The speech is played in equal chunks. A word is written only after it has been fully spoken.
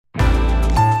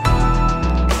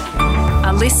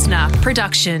listener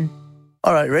production.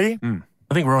 All right, ready?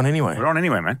 I think we're on anyway. We're on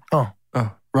anyway, man. Oh,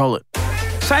 Roll it.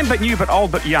 Same but new but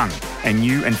old but young. And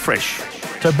new and fresh.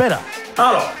 so better.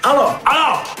 Hello.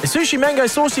 The Sushi Mango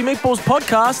Saucy Meatballs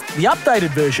podcast, the updated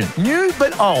version. New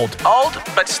but old. Old,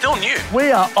 but still new.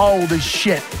 We are old as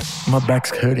shit. My back's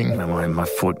hurting. My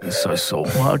foot is so sore.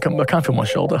 Well, I can't feel my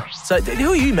shoulder. So,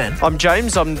 who are you, man? I'm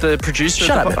James. I'm the producer.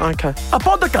 Shut of the up, Okay. A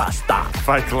podcaster.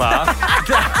 Fake laugh.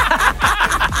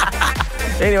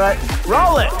 Anyway,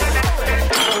 roll it.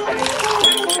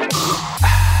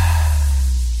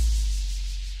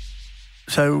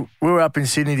 So we were up in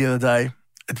Sydney the other day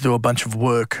to do a bunch of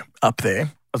work up there. It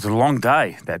was a long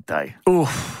day that day.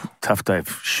 Oof. Tough day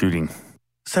of shooting.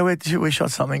 So we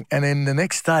shot something, and then the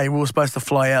next day we were supposed to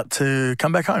fly out to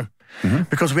come back home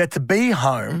because we had to be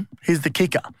home. Here's the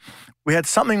kicker: we had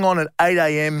something on at 8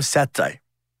 a.m. Saturday,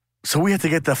 so we had to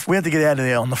get out of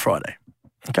there on the Friday.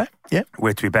 Okay, yeah.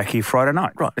 We had to be back here Friday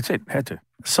night. Right. That's it. Had to.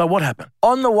 So what happened?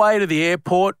 On the way to the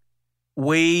airport,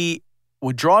 we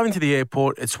were driving to the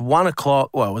airport. It's 1 o'clock.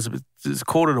 Well, it was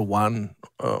 1:15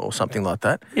 or something like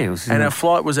that. Yeah, it was. And our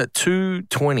flight was at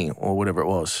 2:20 or whatever it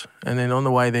was. And then on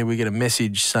the way there, we get a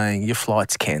message saying your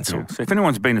flight's cancelled. So if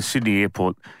anyone's been to Sydney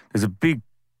Airport, there's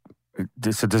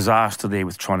a disaster there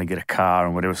with trying to get a car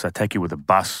and whatever. So they take you with a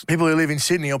bus. People who live in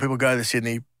Sydney or people who go to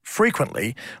Sydney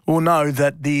frequently will know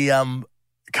that the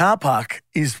car park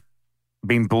is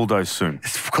Being bulldozed soon.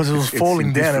 because it was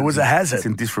falling down. It was a hazard. It's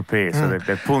in disrepair, so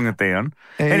they're pulling it down.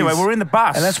 Anyway, we're in the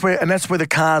bus. And that's where the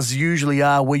cars usually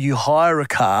are, where you hire a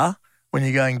car when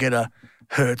you go and get a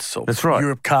Hertz or That's right.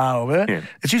 Europe car or whatever. Yeah.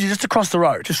 It's usually just across the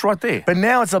road. just right there. But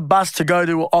now it's a bus to go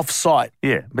to off-site.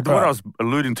 Yeah, but Right. what I was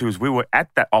alluding to is we were at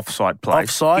that off-site place.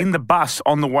 Off-site? In the bus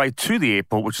on the way to the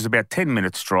airport, which is about 10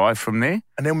 minutes drive from there.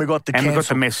 And then we got the And we got the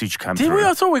cancel. message come Did through. we?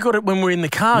 I thought we got it when we were in the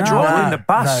car No, driving. we're in the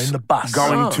bus. No, in the bus.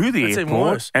 Going Oh, to the that's even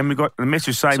airport. worse. And we got the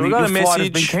message saying So we that got your a flight has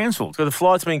message. been cancelled. So the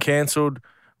flight's been cancelled.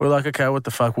 We're like, okay, what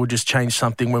the fuck? We'll just change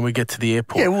something when we get to the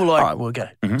airport. Yeah, we'll like- All right, we'll go.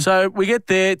 So we get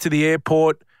there to the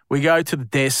airport. We go to the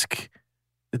desk.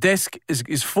 The desk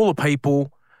is full of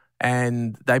people,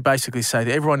 and they basically say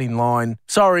to everyone in line,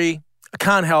 sorry, I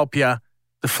can't help you.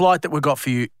 The flight that we got for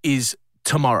you is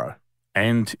tomorrow.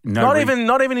 And Not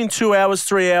even in 2 hours,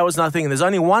 3 hours, nothing. And there's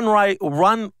only one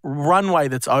runway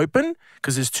that's open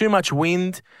because there's too much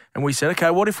wind. And we said,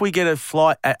 okay, what if we get a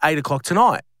flight at 8 o'clock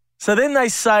tonight? So then they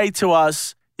say to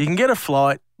us, you can get a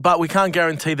flight, but we can't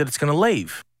guarantee that it's going to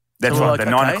leave. That's So we're right, like,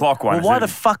 the 9 okay, o'clock one. Well, why the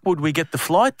fuck would we get the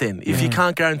flight then if you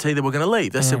can't guarantee that we're going to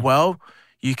leave? They said, well,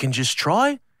 you can just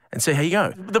try and see how you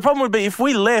go. The problem would be if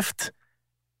we left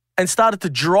and started to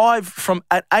drive from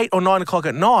at 8 or 9 o'clock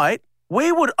at night,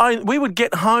 we would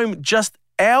get home just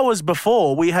hours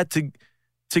before we had to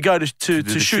go to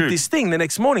shoot this thing the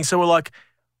next morning. So we're like,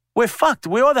 we're fucked.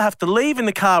 We either have to leave in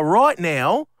the car right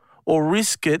now or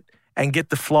risk it and get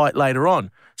the flight later on.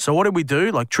 So what did we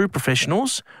do? Like true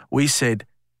professionals, we said,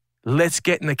 let's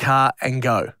get in the car and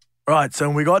go. Right, so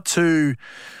we got to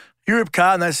Europe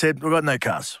car and they said, we've got no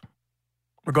cars.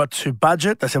 We got to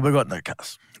Budget, they said, we've got no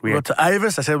cars. We got to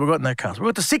Avis, they said, we've got no cars. We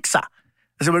got to Sixer,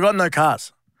 they said, we've got no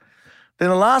cars. Then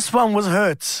the last one was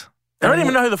Hertz. I don't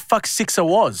even know who the fuck Sixer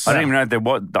was. I don't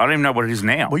even know what it is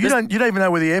now. Well, you don't even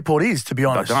know where the airport is, to be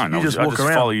I honest. don't. You just I walk just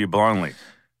around. follow you blindly.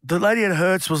 The lady at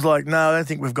Hertz was like, no, I don't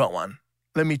think we've got one.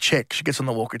 Let me check. She gets on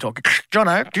the walkie-talkie.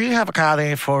 Jono, do you have a car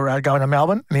there for going to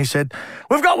Melbourne? And he said,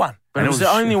 we've got one. But it was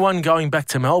the only one going back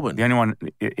to Melbourne. The only one.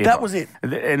 That was it.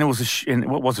 And it was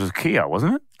what was it? It was a Kia,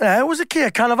 wasn't it? Yeah, it was a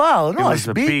Kia Carnival. Nice, was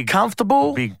a big,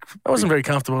 comfortable. Big. I wasn't very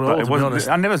comfortable at all, It to be wasn't. honest.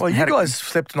 I never. Well, you had guys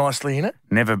slept nicely in it.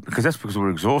 never because we were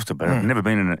exhausted, but I've never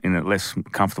been in a less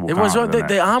comfortable. It car was than the that.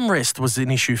 armrest was an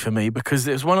issue for me because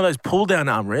it was one of those pull-down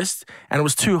armrests and it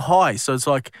was too high. So it's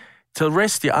like to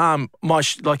rest your arm,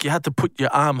 you had to put your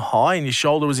arm high and your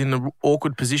shoulder was in the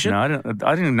awkward position. No,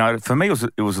 I didn't know. For me,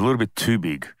 it was a little bit too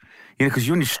big. You know, because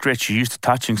when you stretch, you're used to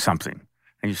touching something,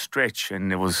 and you stretch, and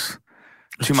there was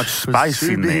too much space too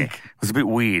in there. big. It was a bit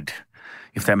weird,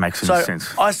 if that makes any So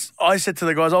sense. I said to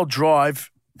the guys, I'll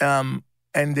drive,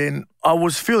 and then I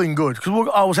was feeling good because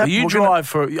I was happy. You drive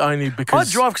for only I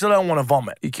because drive because I don't want to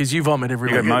vomit. because you vomit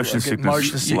everywhere. You got motion I get sickness.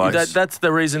 motion sickness. That's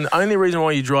the reason. Only reason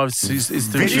why you drive is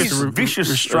to Vicious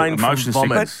restrain from motion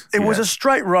vomit. sickness. It was Yeah. a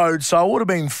straight road, so I would have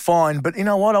been fine. But you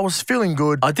know what? I was feeling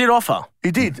good. I did offer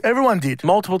He did. Everyone did.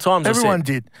 multiple times. Everyone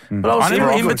did. But I was I still never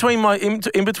in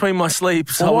offering. between my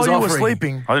sleeps. Well, I was while you were offering.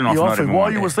 sleeping, I didn't you offer no offered. more,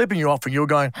 While you yeah. were sleeping, you offered. You were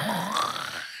going,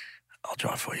 I'll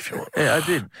drive for you if you want. Yeah, I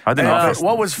did. I didn't offer.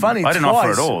 What was funny, I didn't offer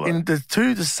twice at all, though. in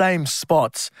the same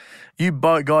spots, you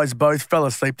guys both fell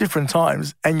asleep different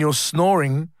times, and your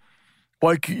snoring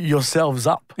woke yourselves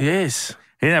up. Yes.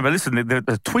 Yeah, but listen,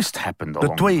 the twist happened.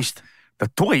 The twist. The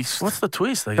twist. What's the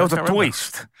twist? There was a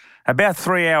twist. About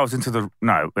 3 hours into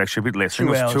actually a bit less. I think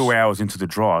it was 2 hours into the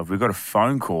drive. We got a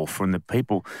phone call from the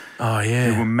people who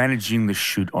were managing the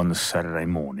shoot on the Saturday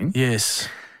morning. Yes.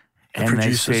 And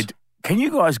they said, can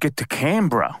you guys get to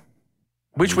Canberra?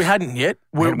 Which we hadn't yet.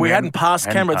 We hadn't passed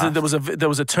Canberra. There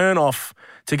was a turn off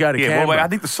to go to Canberra. Well, I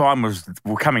think the sign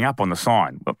we're coming up on the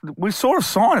sign. We saw a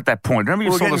sign at that point. Remember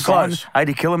you saw the sign,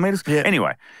 80 kilometres? Yeah.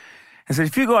 Anyway, I said,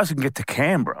 if you guys can get to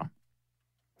Canberra,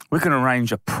 we can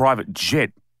arrange a private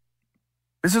jet.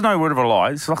 This is no word of a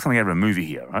lie. This is like something out of a movie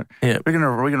here, right? Yeah. We're gonna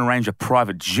arrange a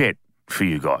private jet for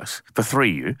you guys, for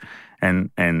 3 of you, and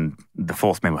the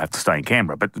fourth member will have to stay in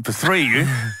Canberra. But for 3 of you,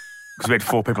 because we had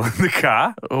 4 people in the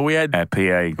car. Well, we had a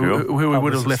PA girl who we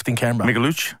would have left in Canberra.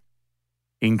 Migaluch.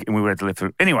 And we would have left.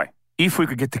 Anyway, if we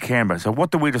could get to Canberra, so what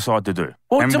did we decide to do?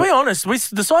 Well, to be honest, we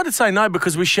decided to say no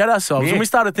because we shat ourselves and we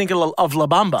started thinking of La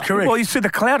Bamba. Correct. Well, you see the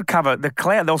cloud cover, there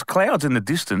was clouds in the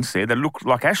distance there that looked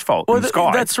like asphalt in the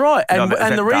sky. That's right.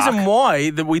 And the reason why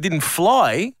that we didn't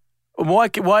fly, why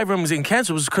everyone was getting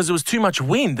cancelled was because there was too much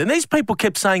wind. And these people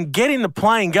kept saying, get in the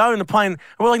plane, go in the plane. And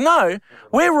we're like, no,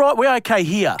 we're okay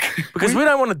here because we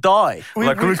don't want to die.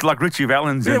 Like Richie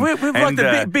Valens. Yeah, we're like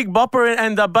the big Bopper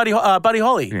and Buddy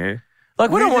Holly. Yeah. Like,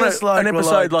 we don't want an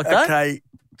episode like that. Okay,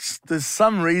 there's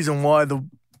some reason why the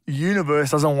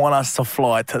universe doesn't want us to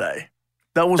fly today.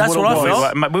 That's what I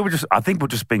felt. We were I think we're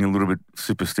just being a little bit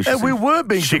superstitious. And we were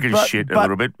being chicken shit a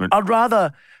little bit. But I'd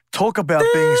rather talk about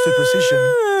being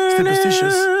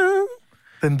superstitious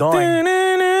than dying.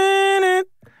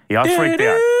 Yeah, I freaked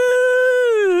out.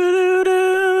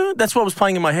 That's what was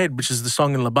playing in my head, which is the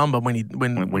song in La Bamba when he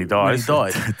died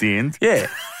at the end. Yeah.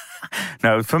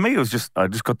 No, for me, it was I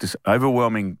just got this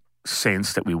overwhelming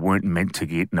sense that we weren't meant to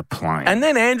get in a plane. And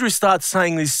then Andrew starts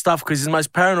saying this stuff because he's the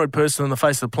most paranoid person on the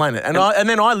face of the planet. And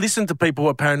then I listen to people who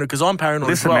are paranoid because I'm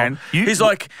paranoid as well. Man, he's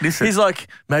like,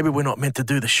 maybe we're not meant to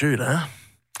do the shoot, huh?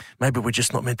 Maybe we're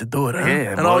just not meant to do it, huh?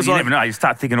 Yeah, and I was never know. You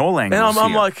start thinking all angles. And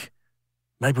I'm like,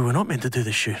 maybe we're not meant to do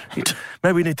this shoot.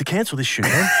 Maybe we need to cancel this shoot,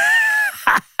 man.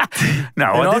 No,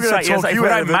 I did say, if we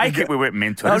don't make it, we weren't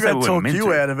meant to. I'm going to talk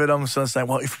you out of it. I'm just going to say,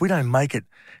 well, if we don't make it,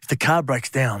 if the car breaks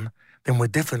down, then we're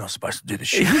definitely not supposed to do the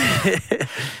shit.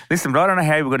 Listen, but I don't know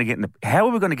how we're going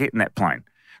to get in that plane.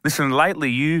 Listen,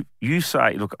 lately you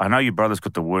say, look, I know your brother's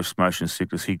got the worst motion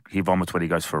sickness. He vomits when he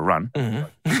goes for a run,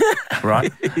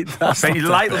 right? But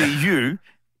lately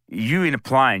you in a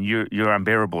plane, you're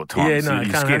unbearable at times. Yeah, no,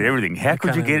 you're scared of everything. How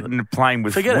could you get in a plane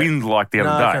with wind like the other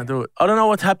day? I can't do it. I don't know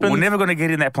what's happened. We're never going to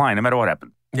get in that plane, no matter what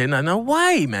happened. Yeah, no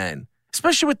way, man.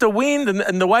 Especially with the wind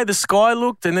and the way the sky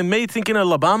looked, and then me thinking of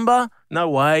La Bamba. No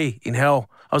way in hell.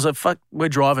 I was like, fuck, we're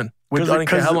driving. I don't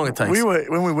care how long it takes.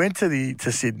 When we went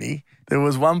to Sydney, there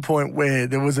was one point where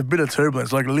there was a bit of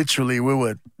turbulence. Like literally, we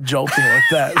were jolting like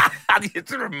that.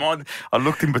 I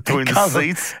looked in between the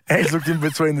seats. He looked in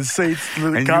between the seats.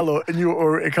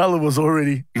 Carlo was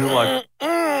already.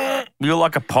 You're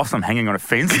like a possum hanging on a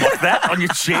fence like that on your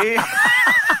chair.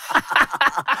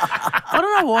 I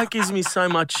don't know why it gives me so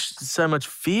much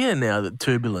fear now, that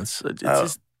turbulence. It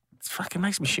fucking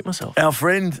makes me shit myself.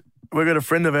 We've got a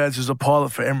friend of ours who's a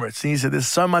pilot for Emirates, and he said there's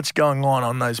so much going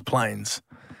on those planes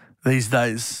these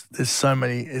days. There's so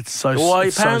many. It's so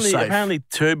safe. Apparently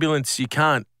turbulence you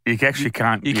can't. You actually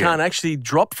can't. You can't actually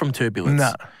drop from turbulence.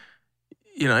 No.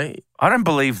 You know. I don't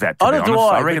believe that.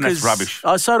 I reckon that's rubbish.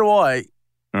 So do I.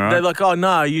 Right. They're like, oh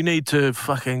no, you need to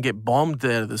fucking get bombed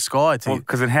out of the sky.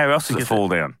 Because then how else does it fall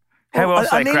down? How else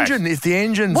an engine? If the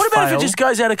engine, what about if it just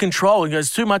goes out of control and goes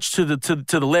too much to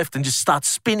the left and just starts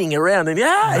spinning around and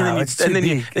then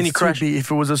you crash?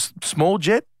 If it was a small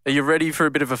jet. Are you ready for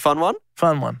a bit of a fun one?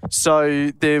 Fun one.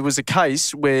 So there was a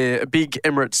case where a big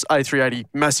Emirates A380,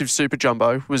 massive super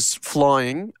jumbo, was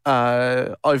flying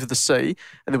over the sea,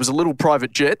 and there was a little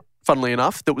private jet, funnily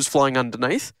enough, that was flying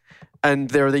underneath.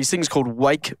 And there are these things called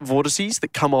wake vortices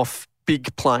that come off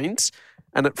big planes,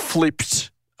 and it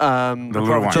flipped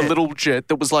the little jet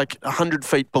that was like 100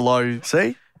 feet below.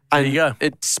 See? There you go.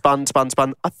 It spun.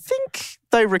 I think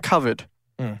they recovered.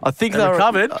 I think they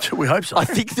recovered. We hope so. I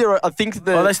think they're. Are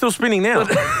they still spinning now?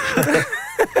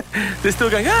 They're still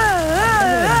going. Get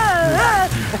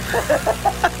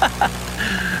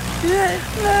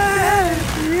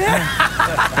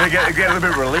a little bit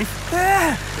of relief.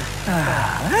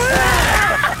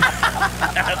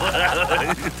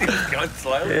 Going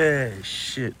slowly. Yeah,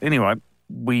 shit. Anyway,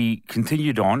 we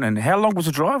continued on, and how long was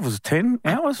the drive? Was it 10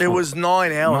 hours? It was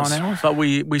 9 hours. 9 hours. But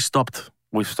we stopped.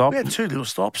 We stopped. We had 2 little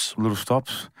stops.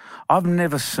 I've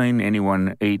never seen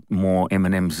anyone eat more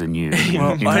M&Ms than you.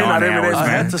 I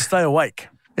had to stay awake.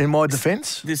 in my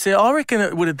defence. You see, I reckon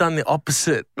it would have done the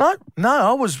opposite. No,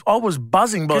 I was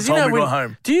buzzing by the 'Cause you time know we when- got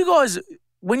home. Do you guys,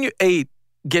 when you eat,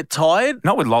 get tired?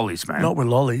 Not with lollies, man. Not with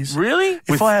lollies. Really?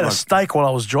 If I had a steak while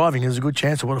I was driving, there's a good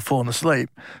chance I would have fallen asleep.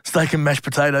 Steak and mashed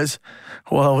potatoes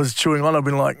while I was chewing on, I'd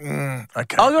been like, okay. I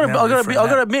got now I'm to for a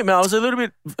nap. admit, man, I was a little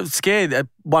bit scared at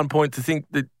one point to think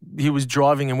that he was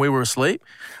driving and we were asleep.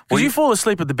 Because you fall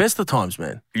asleep at the best of times,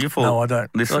 man. You fall. No, I don't.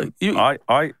 Listen, Like,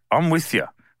 I'm with you.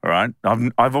 All right,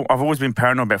 I've always been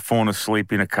paranoid about falling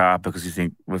asleep in a car because you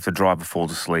think if the driver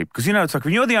falls asleep, because it's like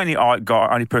when you're the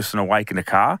only person awake in the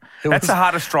car, that's the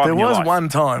hardest drive in your life. There was one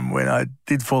time when I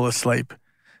did fall asleep.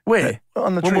 Where?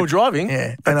 On the When trip. we were driving?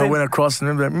 Yeah, and I went across and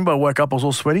remember I woke up, I was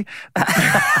all sweaty.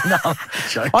 No, I'm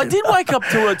joking. I did wake up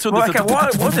to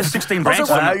What was it, 16 branches?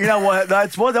 You know what?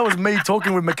 That was me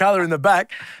talking with Michaela in the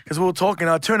back because we were talking.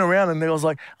 I turned around and I was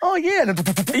like, "Oh yeah." And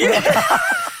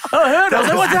I heard it. I was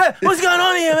like, what's going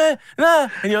on here, man? No.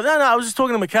 And you're like, no, I was just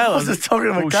talking to Michaela. I was just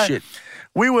talking to Michaela.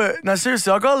 Bullshit.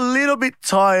 Seriously, I got a little bit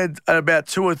tired at about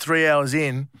 2 or 3 hours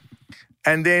in,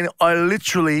 and then I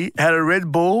literally had a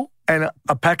Red Bull and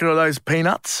a packet of those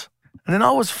peanuts, and then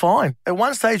I was fine. At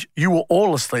one stage, you were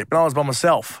all asleep, and I was by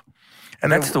myself.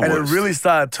 And That's the and worst. it really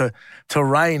started to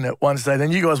rain at one stage.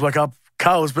 And you guys woke up,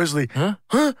 Carl especially. Huh?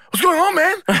 What's going on,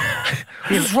 man?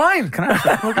 It's rain.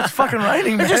 Look, it's fucking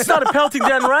raining, man. It just started pelting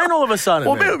down rain all of a sudden.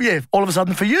 Well, man. yeah, all of a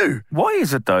sudden for you. Why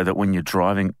is it though that when you're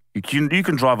driving, you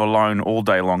can drive alone all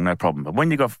day long, no problem, but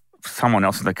when you got someone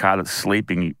else in the car that's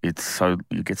sleeping, you get so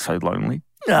lonely.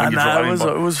 No, When you're driving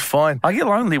it was fine. I get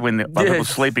lonely when the other people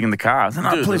sleeping in the car.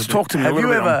 No, please talk to me.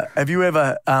 Have you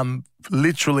ever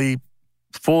literally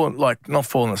not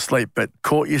fallen asleep, but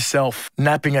caught yourself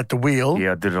napping at the wheel?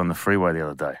 Yeah, I did it on the freeway the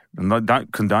other day. And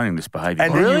don't condoning this behaviour.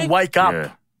 And then you wake up.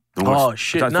 Yeah. The worst. Oh,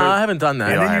 shit. No, I haven't done that.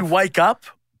 Yeah, And I then you have. wake up.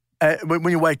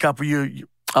 When you wake up, you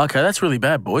Okay, that's really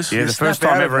bad, boys. Yeah, the snap first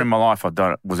out time of ever it. in my life I've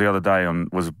done it was the other day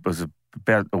was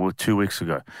about 2 weeks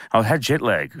ago. I had jet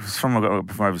lag. It was from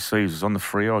overseas. It was on the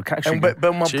freeway. I actually, but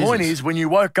my Jesus. point is, when you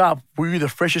woke up, were you the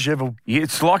freshest you ever? yeah,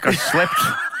 it's like I slept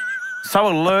so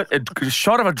alert, a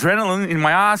shot of adrenaline in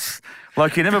my ass.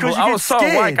 Like you never. Because you I get was so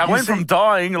scared. awake. I You went see- from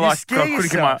dying You like scare I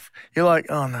couldn't get my. yourself. You're like,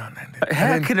 oh no.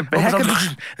 How And can it- all of a how can-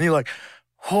 sudden, and you're like,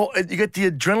 oh, you get the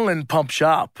adrenaline pump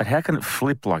sharp. But how can it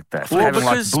flip like that? Well, Having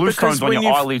because- like blue because stones on when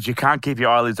your you've- eyelids, you can't keep your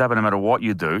eyelids open no matter what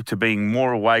you do, to being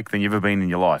more awake than you've ever been in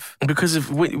your life. Because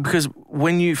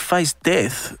when you face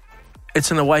death, it's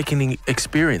an awakening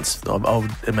experience, I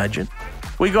would imagine.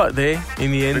 We got there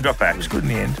in the end. We got back. It was good in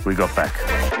the end. We got back.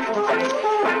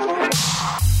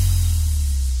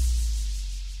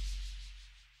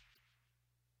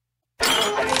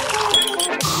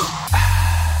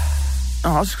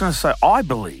 Oh, I was just going to say, I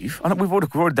believe, I know we've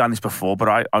already done this before,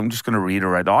 but I'm just going to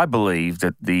reiterate, I believe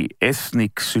that the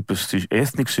ethnic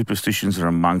superstitions are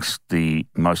amongst the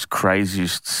most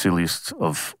craziest, silliest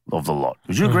of the lot.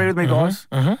 Would you agree with me, guys?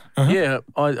 Yeah,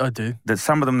 I do. That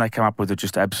some of them they come up with are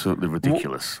just absolutely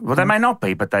ridiculous. Well, they may not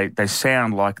be, but they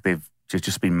sound like they've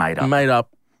just been made up. Made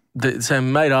up. They're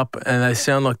made up and they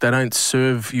sound like they don't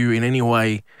serve you in any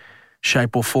way,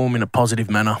 shape or form in a positive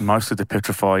manner. Mostly to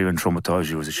petrify you and traumatise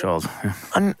you as a child.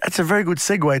 And that's a very good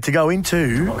segue to go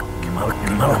into.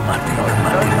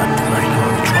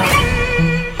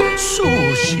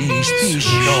 Sushi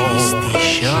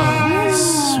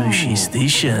Sushi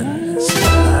stations.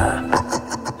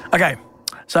 Okay,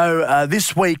 so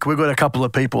this week we've got a couple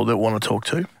of people that want to talk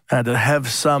to that have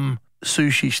some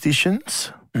sushi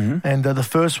stations. Mm-hmm. And the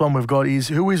first one we've got is,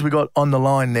 who is we got on the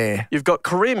line there? You've got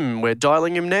Karim. We're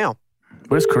dialing him now.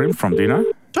 Where's Karim from, do you know?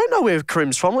 Don't know where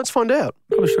Karim's from. Let's find out.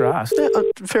 Probably should have asked. Yeah,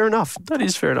 fair enough. That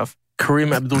is fair enough.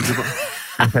 Karim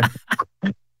Abdul-Jabbar.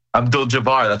 Abdul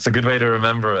Jabbar, that's a good way to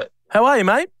remember it. How are you,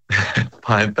 mate?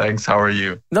 Fine, thanks. How are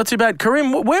you? Not too bad.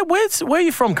 Karim, where are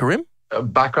you from, Karim?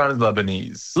 Background is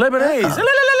Lebanese. Lebanese.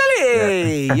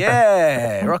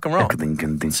 Yeah, rock and roll.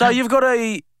 So you've got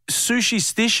a sushi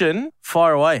station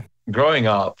far away. Growing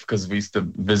up, because we used to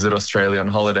visit Australia on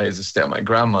holidays to stay at my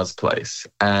grandma's place,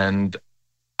 and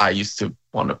I used to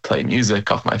want to play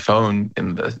music off my phone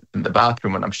in the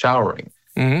bathroom when I'm showering.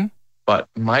 Mm-hmm. But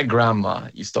my grandma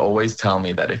used to always tell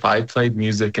me that if I played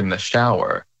music in the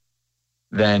shower,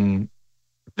 then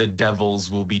the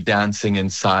devils will be dancing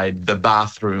inside the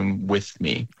bathroom with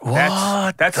me.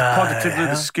 That's positively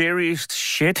the scariest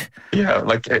shit. Yeah,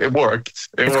 like it worked.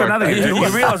 It's got nothing to do. You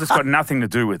realise it's got nothing to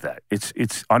do with that.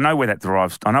 It's. I know where that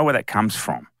derives. I know where that comes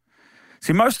from.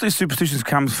 See, most of these superstitions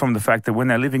comes from the fact that when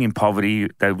they're living in poverty,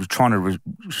 they were trying to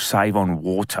save on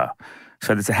water,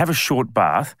 So to have a short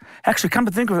bath. Actually, come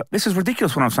to think of it, this is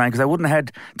ridiculous what I'm saying because they wouldn't have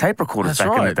had tape recorders That's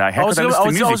back in the right. day. How I could was they gonna-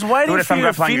 listen to I was music? waiting They would have for some you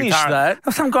guy to playing finish guitar. that.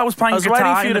 Oh, some guy was playing I was waiting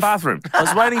guitar for you in the to- bathroom. I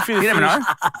was waiting for you to You never finish.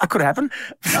 know. That could happen.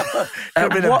 Could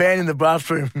have been a band in the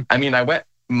bathroom. I mean,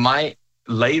 my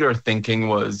later thinking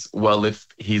was, well, if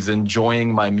he's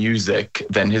enjoying my music,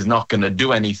 then he's not going to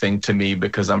do anything to me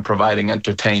because I'm providing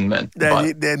entertainment. Now,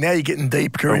 But now you're getting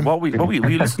deep, But Kareem. were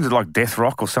you listening to like death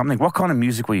rock or something? What kind of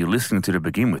music were you listening to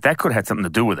begin with? That could have had something to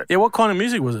do with it. Yeah, what kind of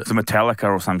music was it? Some Metallica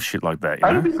or some shit like that. I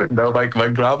You know? don't even know. Like, my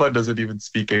grandma doesn't even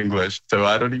speak English, so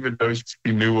I don't even know if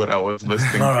she knew what I was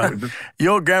listening All right. to.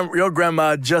 Your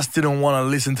grandma just didn't want to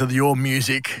listen to your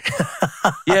music.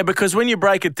 Yeah, because when you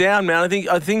break it down, man,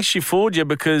 I think she fooled you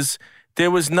because there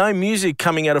was no music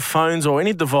coming out of phones or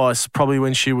any device probably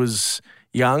when she was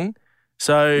young.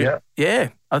 So, yeah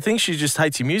I think she just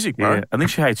hates your music, bro. Yeah, I think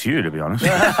she hates you, to be honest.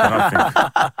 That's what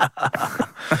I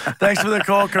think. Thanks for the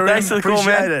call, Kareem. Thanks for the call,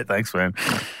 Appreciate man. it. Thanks, man.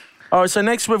 All right, so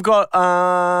next we've got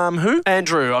who?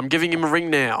 Andrew, I'm giving him a ring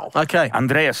now. Okay.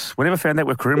 Andreas. We never found out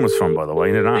where Karim was from, by the way.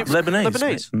 You didn't ask. Lebanese.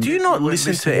 Lebanese. Do you not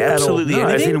listen listen to at all. absolutely No,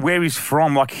 as anything? in where he's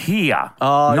from, like here.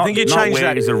 I think you not changed where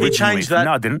that. he's He originally changed that.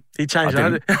 No, I didn't. He changed I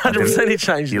that. didn't. 100% he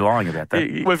changed You're it. lying about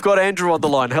that. We've got Andrew on the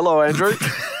line. Hello, Andrew.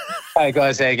 Hey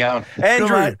guys, how you going?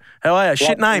 Andrew, mate. how are you?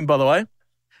 Shit name, by the way.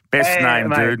 Best Hey, name,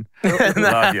 mate. dude.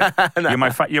 Love you.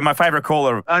 You're my favourite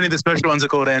caller. Only the special ones are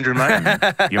called Andrew, mate.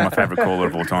 You're my favourite caller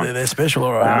of all time. They're special,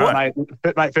 all right.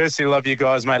 Mate, firstly, love you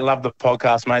guys, mate. Love the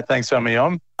podcast, mate. Thanks for having me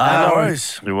on. No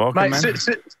worries. You're welcome, Mate, man.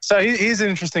 so here's an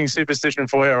interesting superstition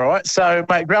for you, all right? So,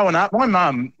 mate, growing up, my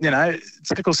mum,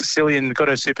 typical Sicilian, got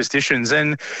her superstitions.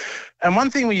 And one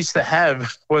thing we used to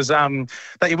have was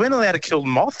that you weren't allowed to kill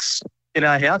moths in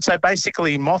our house. So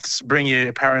basically, moths bring you,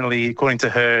 apparently, according to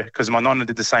her, because my nonna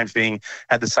did the same thing,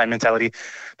 had the same mentality,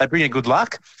 they bring you good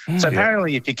luck. So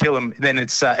apparently, if you kill them, then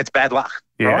it's bad luck.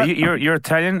 Yeah, right? you're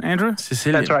Italian, Andrew?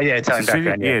 Sicilian. That's right, yeah, Italian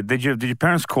Sicilian? background, yeah. Did your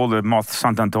parents call the moth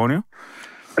Sant'Antonio?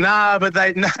 No, but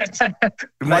they didn't. St.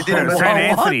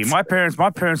 Anthony. My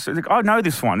parents. I know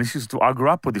this one. I grew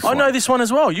up with this I one. know this one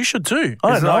as well. You should too.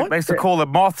 I It's don't know. like, they used to call the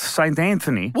moth St.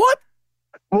 Anthony. What?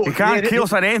 Well, You can't yeah, kill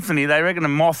St. Anthony. They reckon the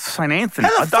moth St. Anthony.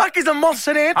 How the fuck is a moth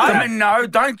St. I Anthony? don't know.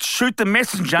 Don't shoot the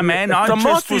messenger, man. The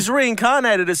moth is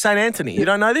reincarnated as St. Anthony. You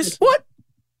don't know this? What?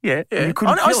 Yeah, Yeah. you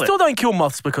couldn't I kill still it. don't kill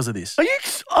moths because of this. Are you?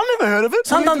 I've never heard of it.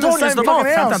 Sant We live in Antonio's same the moth.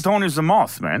 fucking house. St. Antonio's the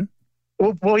moth, man.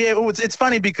 Well, it's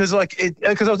funny because I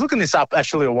was looking this up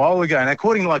actually a while ago, and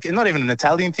according to not even an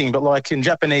Italian thing, but like in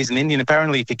Japanese and Indian,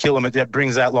 apparently if you kill them, it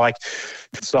brings out like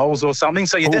souls or something.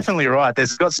 So you're definitely right.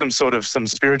 There's got some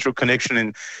spiritual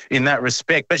connection in that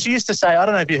respect. But she used to say, I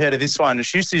don't know if you heard of this one.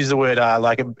 She used to use the word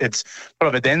it's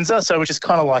providenza, so which is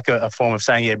kind of like a form of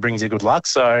saying it brings you good luck.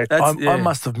 So I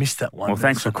must have missed that one. Well,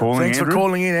 thanks for calling, Thanks Andrew. for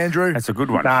calling in, Andrew. That's a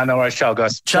good one. no worries, ciao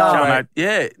guys. Ciao, mate.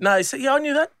 Yeah. No, so, yeah, I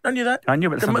knew that. I knew that. I knew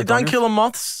about St. Don't Antonio's. kill the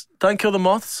moths. Don't kill the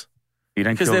moths You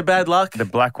don't because kill they're bad luck. the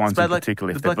black ones bad in luck.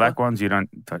 particular. The If they're black black ones, you don't.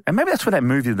 And maybe that's where that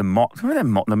movie, The Moth.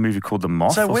 Remember the movie called The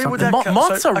Moth? So or where would something? that come?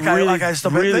 Moths are okay, really, okay,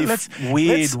 stop it. really Let's-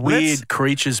 weird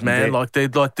creatures, man. They're-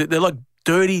 They're like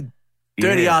dirty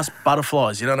Yeah. ass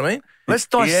butterflies. You know what I mean? Let's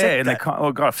dissect Yeah, and they that.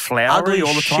 can't, got flowery Ugly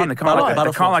all the shit time. They can't like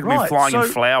butterflies. be Right, flying in so-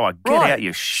 flower. Get right. out,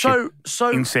 you shit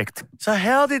So insect.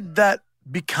 how did that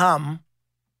become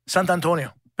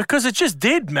Sant'Antonio? Because it just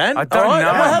did, man. I don't All right?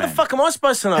 know, How the man. fuck am I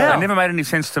supposed to know? How? That never made any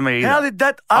sense to me either. How did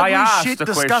that I ugly asked shit, the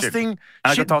question. disgusting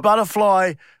I shit, got told-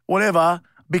 butterfly, whatever,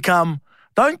 become?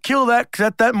 Don't kill that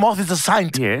because that moth is a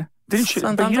saint. Yeah. Didn't you?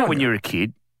 But you know Sant'Antonio. when you're a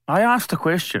kid, I asked a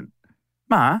question.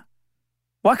 Ma,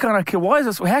 why can't I kill? Why is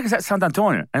this? How is that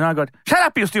Sant'Antonio? And I got, shut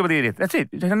up, you stupid idiot. That's it.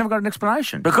 I never got an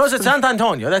explanation. Because it's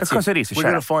Sant'Antonio. That's Because it. it is. We're Shut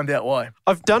going to up. find out why.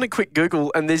 I've done a quick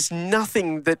Google, and there's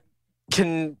nothing that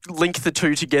can link the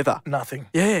two together. Nothing.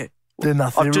 Yeah. They're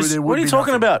nothing. I've just- There would What are you be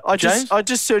talking nothing. about, James? I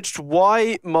just searched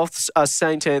why moths are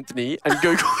Saint Anthony and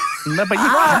Google. No, but you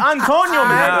Ah, Antonio,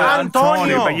 man. Yeah,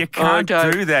 Antonio. but you can't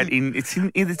Okay. do that.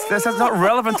 That's not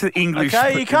relevant to English.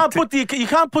 Okay, you can't put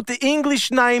the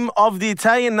English name of the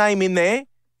Italian name in there.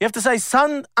 You have to say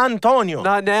San Antonio.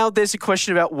 No, now there's a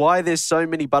question about why there's so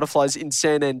many butterflies in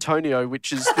San Antonio,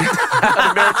 which is an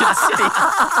American city.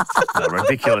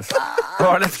 Ridiculous.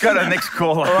 All right, let's go to the next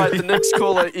caller. All right, the next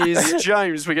caller is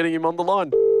James. We're getting him on the line.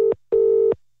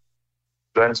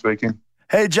 James speaking.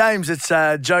 Hey, James, it's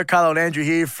Joe, Carlo, and Andrew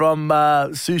here from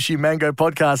Sushi Mango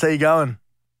Podcast. How you going?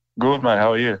 Good, mate.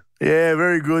 How are you? Yeah,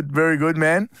 very good,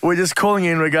 man. We're just calling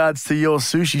in regards to your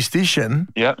sushi station.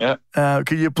 Yeah.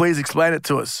 Could you please explain it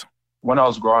to us? When I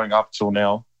was growing up till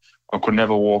now, I could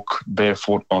never walk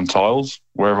barefoot on tiles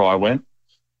wherever I went.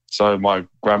 So my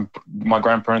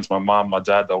grandparents, my mum, my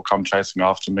dad, they'll come chasing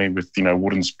after me with,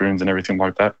 wooden spoons and everything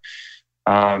like that.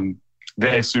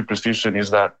 Their superstition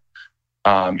is that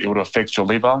it would affect your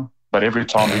liver, but every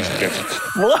time they used to get...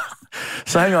 What?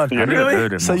 So hang on. Yeah,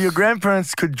 Really? So your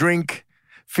grandparents could drink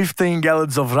 15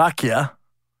 gallons of rakia,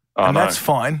 and that's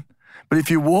fine. But if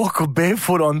you walk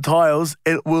barefoot on tiles,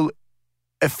 it will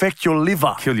affect your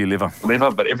liver. Kill your liver.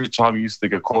 But every time you used to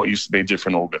get caught, it used to be a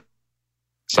different organ.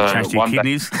 So Change your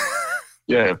kidneys.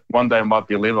 Yeah, one day it might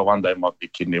be liver, one day it might be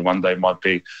kidney, one day it might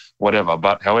be whatever.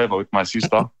 But however, with my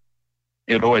sister,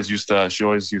 she always used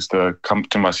to come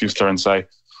to my sister and say,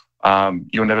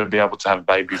 you'll never be able to have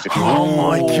babies if you Oh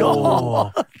my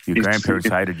God. Your grandparents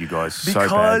hated you guys so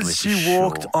badly. Because she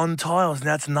walked on tiles. And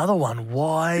that's another one.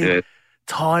 Why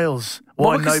tiles?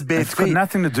 Why no bare It's feet? got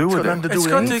nothing to do with it.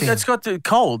 It's got the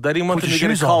cold. They didn't want Put them to your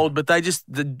get it shoes on. cold, but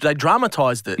they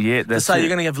dramatised it. Yeah, to that's say it. you're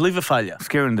going to have liver failure.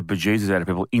 Scaring the bejesus out of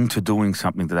people into doing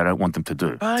something that they don't want them to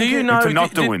do. Do you know? Into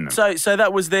not doing them. So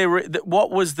that was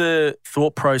what was the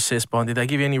thought process behind? Did they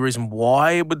give you any reason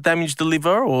why it would damage the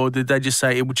liver, or did they just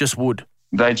say it just would?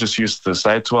 They just used to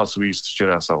say it to us, we used to shit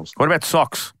ourselves. What about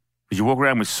socks? Did you walk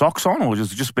around with socks on or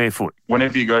just barefoot?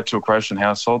 Whenever you go to a Croatian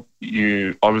household,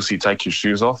 you obviously take your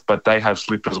shoes off, but they have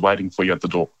slippers waiting for you at the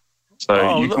door.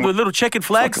 So with little checkered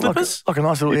flag slippers? Like a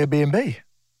nice little Airbnb.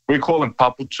 we call them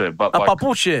papuche, but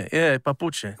Papuche, yeah,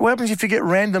 papuche. What happens if you get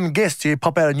random guests? You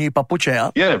pop out a new papuche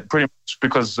out? yeah, pretty much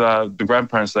because the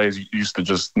grandparents, they used to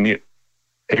just knit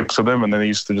heaps of them and then they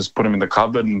used to just put them in the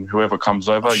cupboard and whoever comes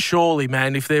over. Surely,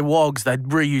 man, if they're wogs, they'd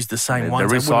reuse the same Yeah, ones.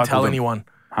 they They wouldn't tell recycle them. anyone.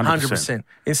 100%.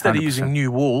 Instead of 100%. using new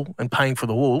wool and paying for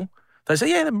the wool, they say,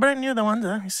 yeah, they're brand new, the ones.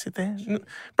 You sit there.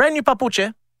 Brand new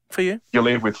papuche for you. You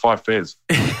leave with 5 pairs.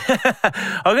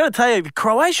 I've got to tell you, the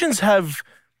Croatians have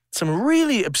some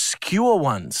really obscure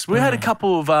ones. We had a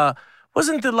couple of,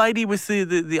 wasn't the lady with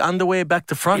the underwear back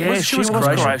to front? Yeah, she was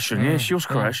Croatian. Yeah, she was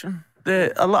Croatian.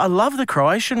 I love the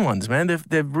Croatian ones, man.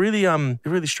 They're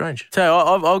really strange.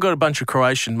 Tell you, I've got a bunch of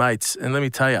Croatian mates, and let me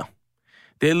tell you,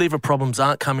 their liver problems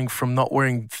aren't coming from not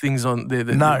wearing things on.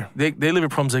 No. Their liver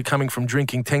problems are coming from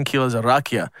drinking 10 kilos of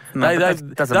rakia. No, but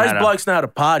that doesn't matter. Blokes know how to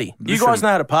party. You Listen, guys know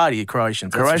how to party, you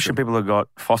Croatians. that's for Croatian sure. people have got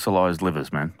fossilised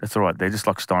livers, man. That's all right. They're just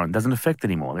like stone. It doesn't affect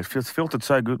anymore. It's filtered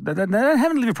so good. They don't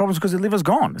have any liver problems because their liver's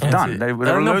gone. It's done. They're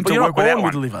learned to you're work not without born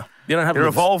with one. liver. You don't have They're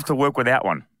livers. evolved to work without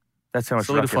one. That's how much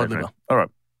Solidified luck it is, liver. man. All right,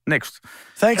 next.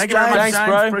 Thanks, Thank you very James. much, Thanks, James.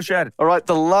 bro. Appreciate it. All right,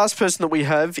 the last person that we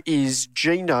have is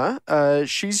Gina.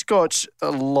 She's got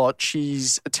a lot.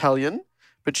 She's Italian,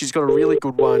 but she's got a really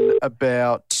good one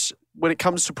about when it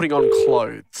comes to putting on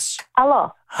clothes.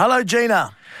 Hello. Hello,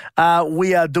 Gina.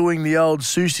 We are doing the old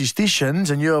superstitions,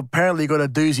 and you apparently got a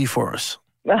doozy for us.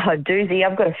 Oh, doozy.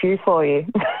 I've got a few for you.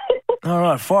 All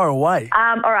right, fire away.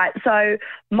 All right. So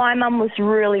my mum was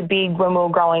really big when we were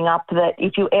growing up that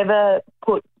if you ever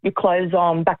put your clothes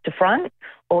on back to front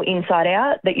or inside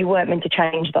out, that you weren't meant to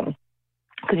change them.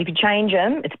 Because if you change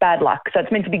them, it's bad luck. So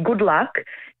it's meant to be good luck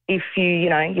if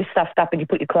you're stuffed up and you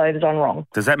put your clothes on wrong.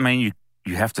 Does that mean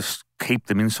you have to keep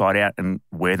them inside out and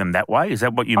wear them that way? Is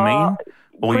that what you mean?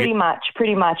 Or Pretty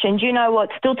much. And you know what?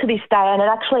 Still to this day, and it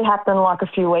actually happened like a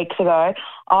few weeks ago,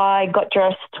 I got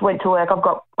dressed, went to work.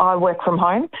 I work from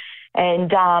home,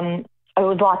 and it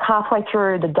was like halfway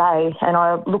through the day, and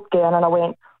I looked down and I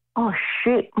went, oh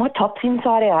shit, my top's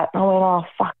inside out. And I went, oh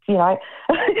fuck,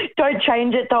 don't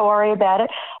change it, don't worry about it.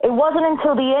 It wasn't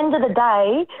until the end of the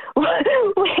day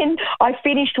when I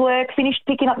finished work, finished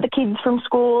picking up the kids from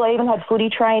school, I even had footy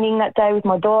training that day with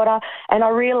my daughter, and I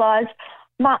realised,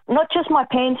 not just my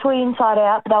pants were inside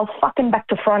out, but they were fucking back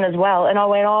to front as well. And I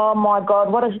went, oh my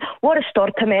God, what a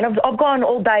storka, man. I've gone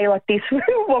all day like this.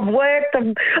 I've worked,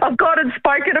 I've gone and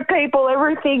spoken to people,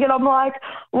 everything, and I'm like,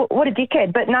 what a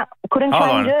dickhead. But no, couldn't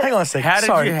change it. Hang on a second. how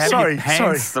did you have your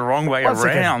pants the wrong way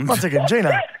around? One second,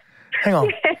 Gina. Hang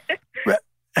on.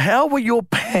 How were your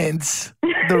pants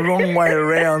the wrong way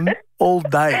around all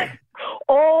day?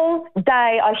 All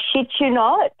day, I shit you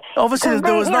not. Obviously,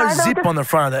 there was no they were zip just- on the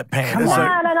front of that pant. Come Is on. it-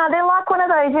 No, they're like one of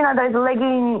those, those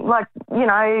legging,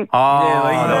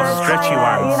 Oh, those stretchy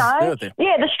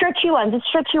ones. the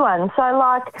stretchy ones. So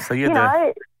like, So you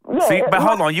had but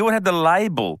hold on, you had the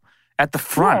label at the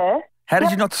front. Yeah. How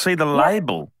did you not see the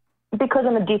label? Because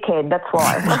I'm a dickhead, that's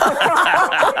why.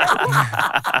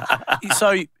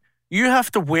 So you have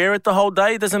to wear it the whole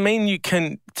day? It doesn't mean you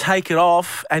can take it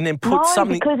off and then put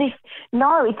something... because it's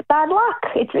bad luck.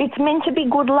 It's meant to be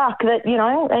good luck that,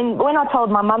 and when I told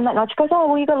my mum that night, she goes, oh,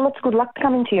 well, you got lots of good luck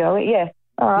coming to you. I went, yeah.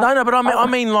 All right. No, but I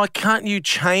mean, like, can't you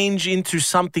change into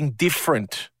something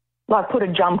different? Like put a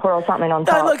jumper or something on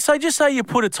top. No, look, so just say you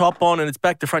put a top on and it's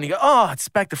back to front. You go, oh, it's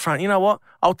back to front. You know what?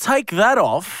 I'll take that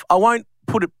off. I won't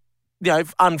put it,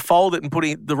 unfold it and put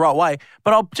it the right way,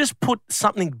 but I'll just put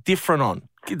something different on.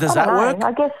 Does that work?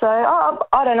 I guess so.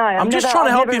 I don't know. I'm just trying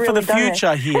to help you for the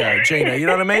future here, Gina. You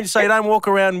know what I mean? So you don't walk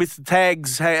around with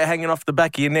tags hanging off the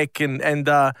back of your neck and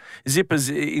zippers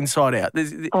inside out.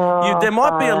 There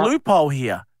might be a loophole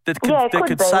here that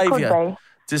could save you.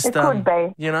 Just, it could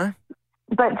be. You know?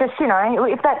 But just,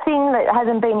 if that thing that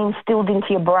hasn't been instilled into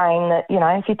your brain that,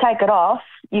 if you take it off,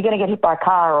 you're going to get hit by a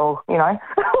car or,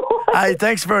 Hey,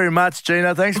 thanks very much,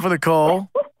 Gina. Thanks for the call.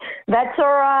 That's all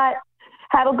right.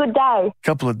 Have a good day.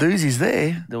 Couple of doozies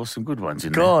there. There were some good ones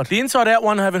in God. The Inside Out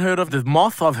one I haven't heard of. The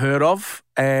Moth I've heard of.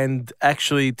 And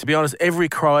actually, to be honest, every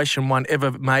Croatian one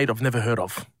ever made I've never heard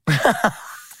of.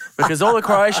 Because all the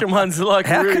Croatian ones are like...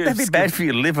 How really could that be bad for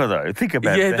your liver, though? Think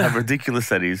about how ridiculous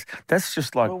that is. That's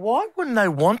just like... Well, why wouldn't they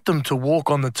want them to walk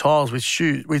on the tiles with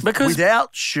shoes,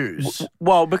 without shoes?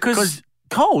 Well, because...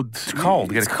 Cold. It's cold.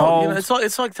 You get a cold. It's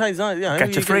like catch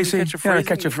a freezer.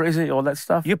 Catch a freezer, all that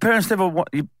stuff. Your parents never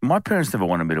my parents never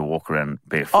wanted me to walk around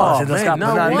barefoot. Oh, man,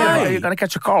 no way. You're going to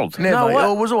catch a cold. Never. No,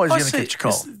 I was always going to catch a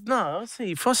cold.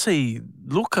 If I see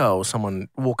Luca or someone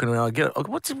walking around, I get it.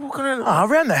 What's he walking around?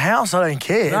 Around the house, I don't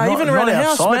care. No, even around the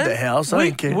house, outside man. the house, I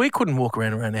don't care. We couldn't walk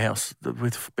around the house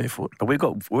with barefoot. But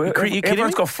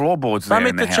everyone's got floorboards there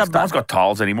in the house. No one's got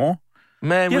tiles anymore.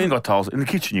 Man, you haven't got tiles. In the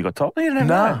kitchen, you got tiles. You don't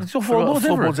no, have it's all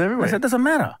floorboards everywhere. It doesn't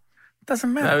matter. It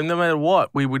doesn't matter. No matter what,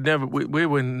 we were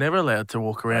never allowed to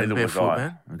walk around barefoot,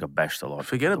 man. We got bashed a lot.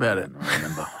 Forget about it. I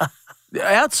remember.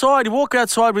 Outside, you walk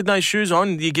outside with no shoes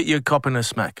on, you get your cop in a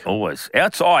smack. Always.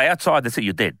 Outside, that's it,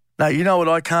 you're dead. No, you know what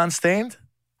I can't stand?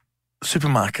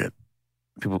 Supermarket.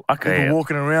 People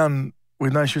walking around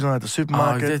with no shoes on at the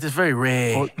supermarket. It's very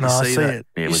rare. I see it.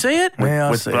 Yeah, you see it?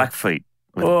 With black feet.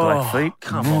 With black feet.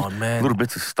 Come on, man. Little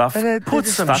bits of stuff. Put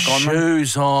some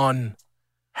shoes on.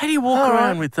 How do you walk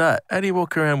around with that?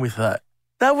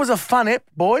 That was a fun ep,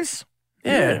 boys.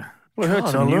 Yeah. We heard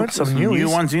some new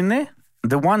ones in there.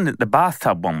 The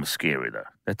bathtub one was scary, though.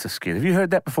 That's a scary. Have you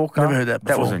heard that before, Carl? Never heard that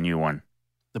before. That was a new one.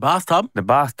 The bathtub? The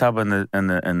bathtub and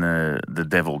the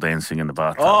devil dancing in the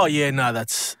bathtub. Oh, yeah, no,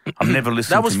 that's... I've never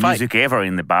listened to music ever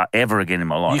in the bar ever again in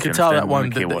my life. You could tell that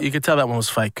one was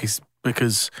fake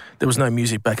because there was no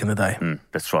music back in the day.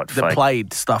 That's right. They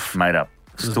played stuff. Made up.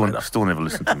 Still never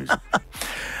listened to music.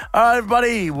 All right,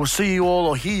 everybody. We'll see you all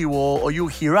or hear you all or you'll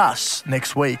hear us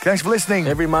next week. Thanks for listening.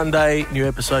 Every Monday, new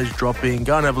episodes dropping.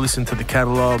 Go and have a listen to the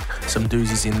catalogue. Some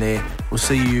doozies in there. We'll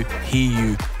see you, hear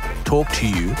you, talk to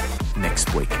you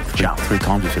next week. Ciao. 3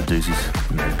 times we said doozies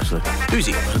in the episode. Doozy.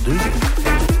 It was a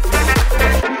doozy.